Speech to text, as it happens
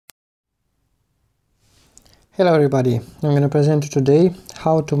Hello everybody, I'm going to present you today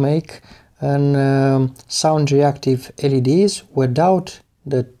how to make an sound reactive LEDs without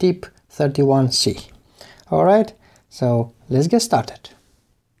the TIP31C. Alright, so let's get started.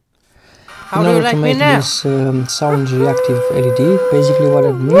 How do you like me now? This sound reactive LED, basically what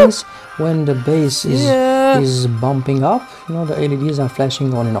it means, when the bass is bumping up, the LEDs are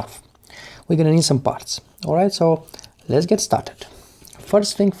flashing on and off. We're going to need some parts. Alright, so let's get started.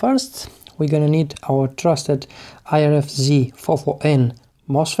 First thing first, we're going to need our trusted IRFZ44N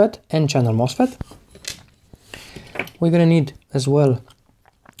MOSFET, N-channel MOSFET. We're going to need as well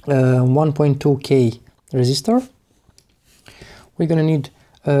 1.2K resistor. We're going to need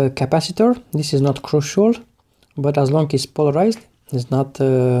a capacitor. This is not crucial, but as long as it's polarized, it's not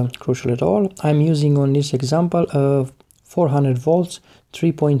crucial at all. I'm using on this example 400 volts,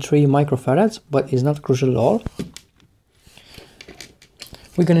 3.3 microfarads, but it's not crucial at all.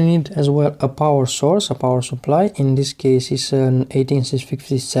 We're going to need as well a power source, a power supply. In this case it's an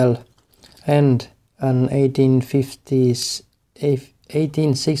 18650 cell and an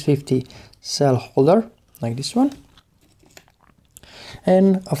 18650 cell holder, like this one.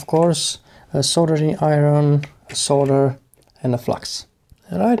 And of course a soldering iron, a solder and a flux.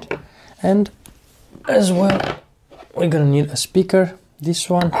 Alright, and as well we're going to need a speaker, this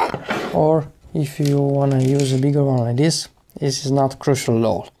one, or if you want to use a bigger one like this is not crucial at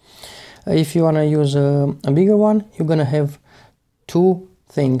all. If you want to use a bigger one, you're going to have two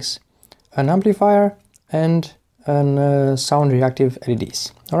things, an amplifier and a sound reactive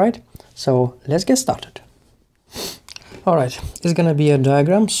LEDs. Alright, so let's get started. Alright, it's going to be a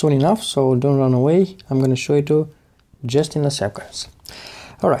diagram soon enough, so don't run away. I'm going to show it to you just in a second.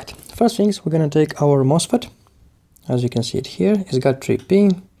 Alright, first things, we're going to take our MOSFET. As you can see it here, it's got 3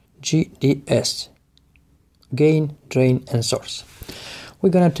 pins, GDS. Gain, drain and source. We're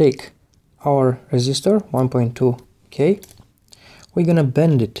gonna take our resistor 1.2K. We're gonna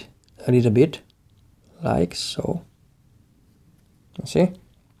bend it a little bit like so, see,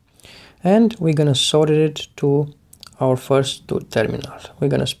 and we're gonna solder it to our first two terminals. We're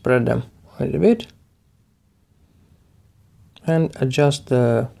gonna spread them a little bit and adjust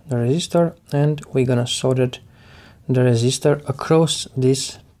the resistor, and we're gonna solder the resistor across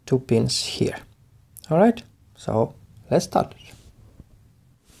these two pins here. All right, so let's start.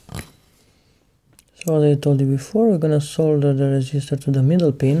 So as I told you before, we're gonna solder the resistor to the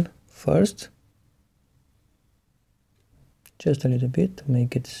middle pin first, just a little bit to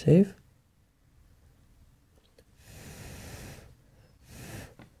make it safe.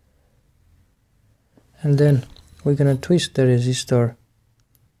 And then we're gonna twist the resistor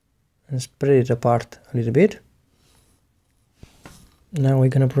and spread it apart a little bit. Now we're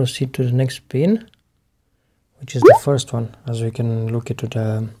gonna proceed to the next pin, which is the first one, as we can look into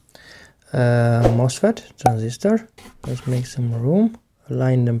the MOSFET transistor. Let's make some room,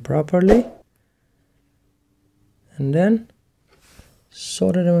 align them properly, and then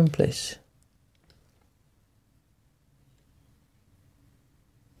solder them in place.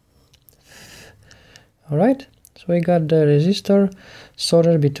 Alright, so we got the resistor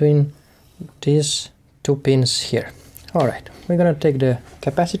soldered between these two pins here. Alright, we're gonna take the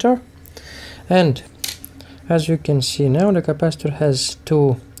capacitor, and as you can see now, the capacitor has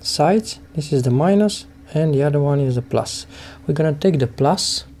two sides. This is the minus and the other one is the plus. We're gonna take the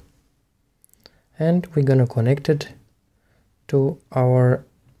plus and we're gonna connect it to our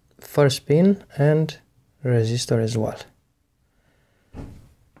first pin and resistor as well.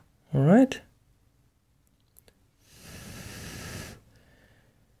 Alright.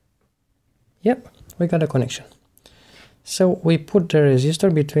 Yep, we got a connection. So we put the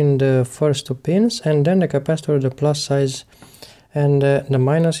resistor between the first two pins, and then the capacitor, the plus side, and the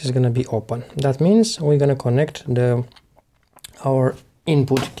minus is going to be open. That means we're going to connect our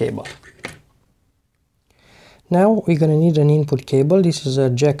input cable. Now we're going to need an input cable. This is a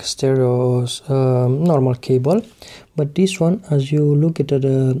jack stereo normal cable, but this one, as you look at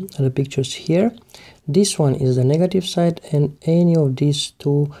the pictures here, this one is the negative side and any of these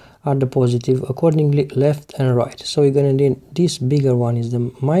two are the positive, accordingly left and right. So we're gonna need this bigger one is the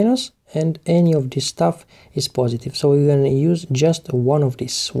minus and any of this stuff is positive. So we're gonna use just one of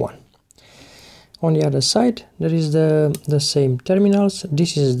this one. On the other side there is the same terminals.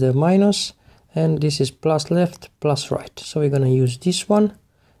 This is the minus and this is plus left, plus right. So we're gonna use this one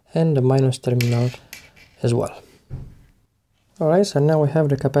and the minus terminal as well. Alright, so now we have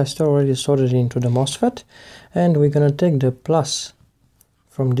the capacitor already soldered into the MOSFET, and we're gonna take the plus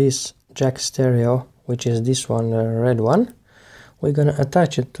from this jack stereo, which is this one, the red one. We're gonna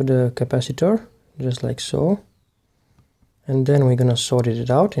attach it to the capacitor just like so, and then we're gonna solder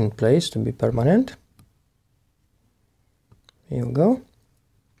it out in place to be permanent. Here we go.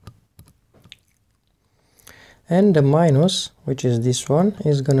 And the minus, which is this one,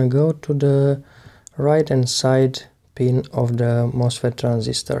 is gonna go to the right hand side pin of the MOSFET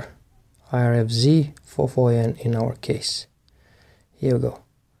transistor, IRFZ44N in our case. Here we go.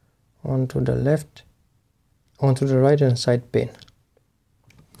 Onto the right hand side pin.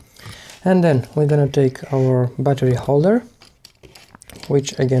 And then we're gonna take our battery holder,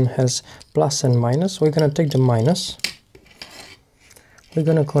 which again has plus and minus. We're gonna take the minus. We're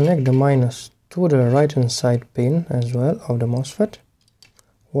gonna connect the minus to the right hand side pin as well of the MOSFET,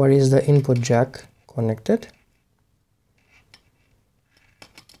 where is the input jack connected.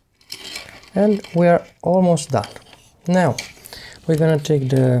 And we are almost done. Now we're gonna take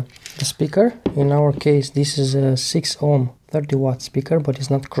the speaker. In our case this is a 6 ohm 30 watt speaker, but it's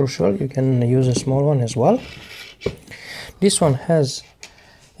not crucial, you can use a small one as well. This one has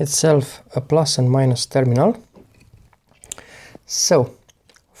itself a plus and minus terminal. So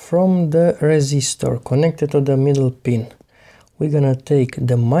from the resistor connected to the middle pin, we're gonna take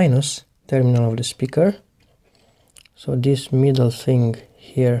the minus terminal of the speaker. So this middle thing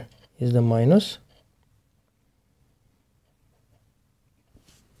here is the minus.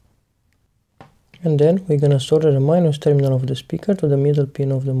 And then we're gonna solder the minus terminal of the speaker to the middle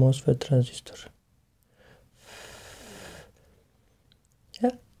pin of the MOSFET transistor.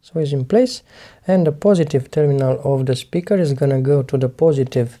 Yeah, so it's in place. And the positive terminal of the speaker is gonna go to the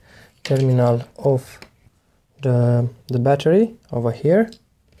positive terminal of the battery over here.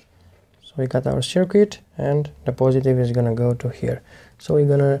 So we got our circuit, and the positive is gonna go to here. So we're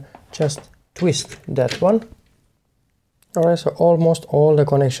gonna just twist that one. Alright, so almost all the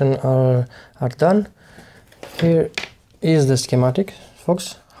connections are done. Here is the schematic,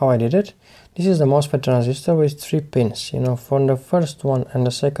 folks, how I did it. This is the MOSFET transistor with 3 pins. You know, from the first one and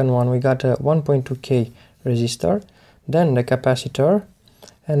the second one we got a 1.2K resistor, then the capacitor,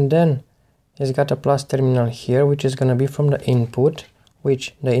 and then it's got a plus terminal here, which is gonna be from the input,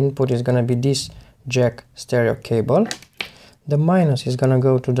 which the input is gonna be this jack stereo cable. The minus is gonna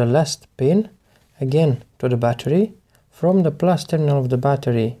go to the last pin, again to the battery. From the plus terminal of the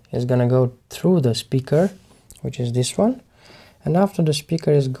battery is gonna go through the speaker, which is this one, and after the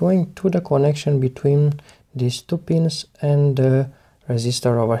speaker is going to the connection between these 2 pins and the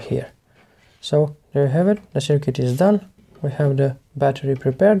resistor over here. So there you have it, the circuit is done, we have the battery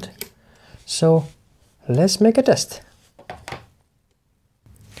prepared. So let's make a test.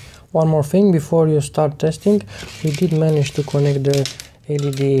 One more thing before you start testing, we did manage to connect the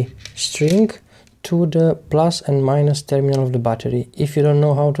LED string to the plus and minus terminal of the battery. If you don't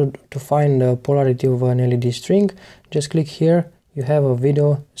know how to find the polarity of an LED string, just click here, you have a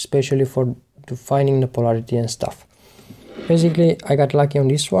video especially for finding the polarity and stuff. Basically I got lucky on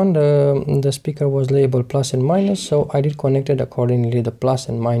this one, the speaker was labeled plus and minus, so I did connect it accordingly, the plus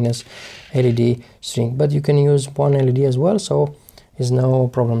and minus LED string, but you can use one LED as well, so there's no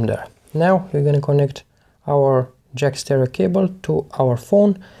problem there. Now we're going to connect our jack stereo cable to our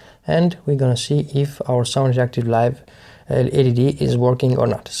phone, and we're gonna see if our sound reactive live LED is working or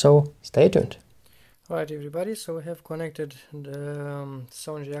not, so stay tuned. Alright everybody, so we have connected the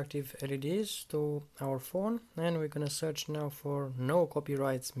sound reactive LEDs to our phone, and we're gonna search now for no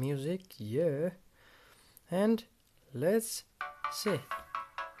copyrights music, yeah, and let's see.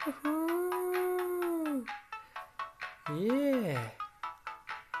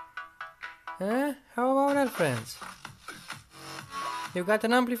 Yeah, how about that, friends? You got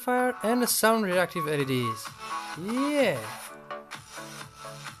an amplifier and a sound reactive LEDs. Yeah!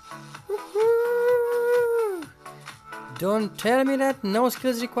 Don't tell me that no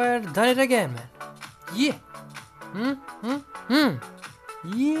skills required done it again, man. Yeah!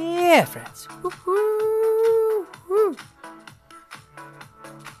 Yeah, friends!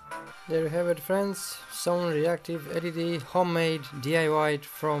 There you have it, friends. Sound reactive LED homemade DIY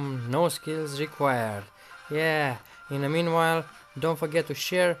from NoSkillsRequired. Yeah, in the meanwhile, don't forget to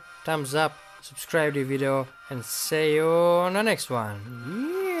share, thumbs up, subscribe to the video, and see you on the next one.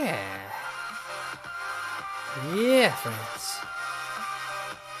 Yeah! Yeah, friends.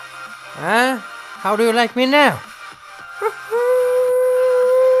 Huh? How do you like me now?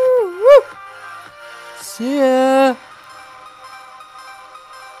 See ya!